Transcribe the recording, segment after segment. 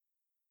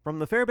From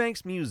the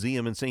Fairbanks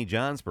Museum in St.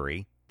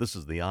 Johnsbury, this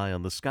is the Eye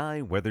on the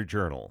Sky Weather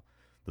Journal.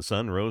 The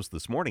sun rose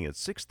this morning at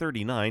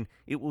 6:39.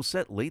 It will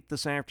set late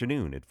this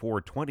afternoon at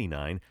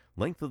 4:29.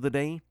 Length of the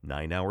day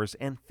 9 hours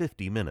and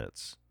 50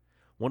 minutes.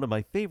 One of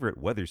my favorite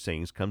weather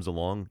sayings comes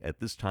along at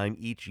this time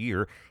each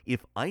year.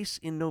 If ice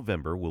in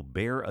November will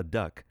bear a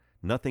duck,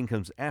 nothing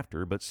comes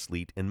after but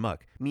sleet and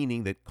muck,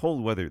 meaning that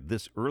cold weather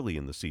this early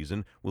in the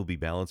season will be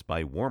balanced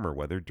by warmer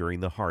weather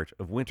during the heart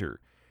of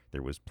winter.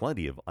 There was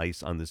plenty of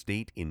ice on this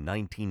date in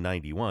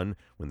 1991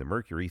 when the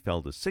mercury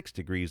fell to 6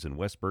 degrees in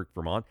Westburg,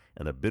 Vermont,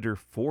 and a bitter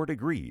 4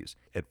 degrees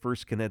at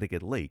First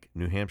Connecticut Lake,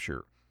 New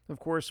Hampshire. Of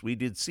course, we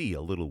did see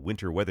a little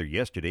winter weather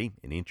yesterday,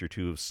 an inch or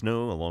two of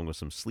snow along with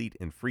some sleet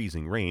and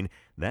freezing rain.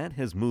 That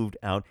has moved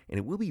out and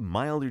it will be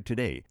milder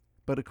today.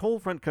 But a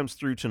cold front comes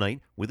through tonight.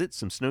 With it,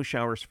 some snow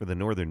showers for the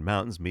northern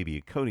mountains, maybe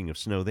a coating of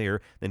snow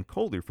there, then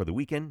colder for the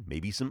weekend,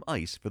 maybe some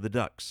ice for the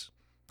ducks.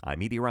 I'm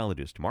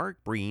meteorologist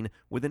Mark Breen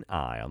with an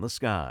eye on the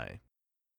sky.